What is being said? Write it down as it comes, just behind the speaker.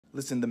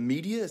Listen, the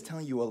media is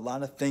telling you a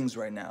lot of things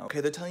right now, okay?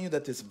 They're telling you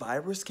that this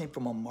virus came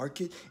from a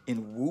market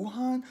in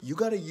Wuhan. You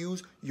gotta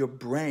use your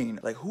brain.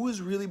 Like, who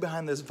is really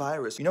behind this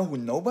virus? You know who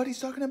nobody's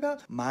talking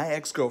about? My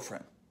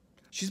ex-girlfriend.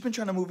 She's been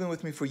trying to move in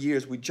with me for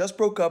years. We just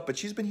broke up, but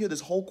she's been here this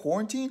whole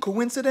quarantine.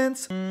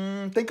 Coincidence?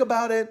 Think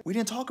about it. We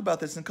didn't talk about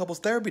this in couples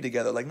therapy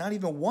together, like not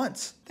even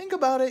once. Think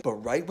about it. But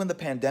right when the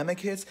pandemic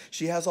hits,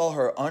 she has all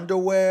her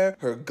underwear,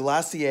 her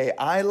Glacier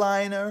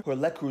eyeliner, her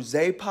Le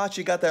Creuset pot.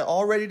 She got that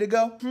all ready to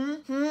go.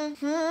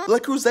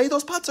 Le Creuset,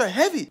 those pots are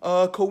heavy.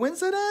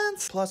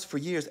 Coincidence? Plus, for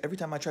years, every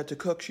time I tried to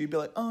cook, she'd be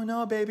like, oh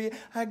no, baby,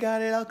 I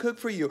got it, I'll cook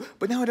for you.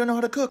 But now I don't know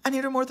how to cook. I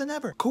need her more than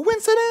ever.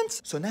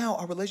 Coincidence? So now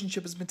our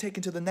relationship has been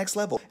taken to the next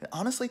level. And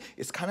honestly,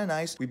 it's kind of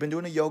nice. We've been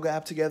doing a yoga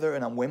app together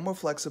and I'm way more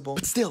flexible.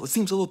 But still, it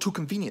seems a little too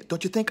convenient.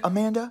 Don't you think,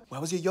 Amanda? Why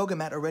was your yoga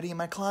mat already in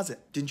my closet?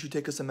 Didn't you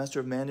take a semester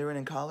of Mandarin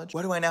in college?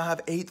 Why do I now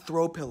have 8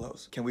 throw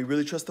pillows? Can we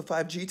really trust the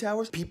 5G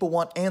towers? People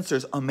want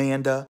answers,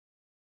 Amanda.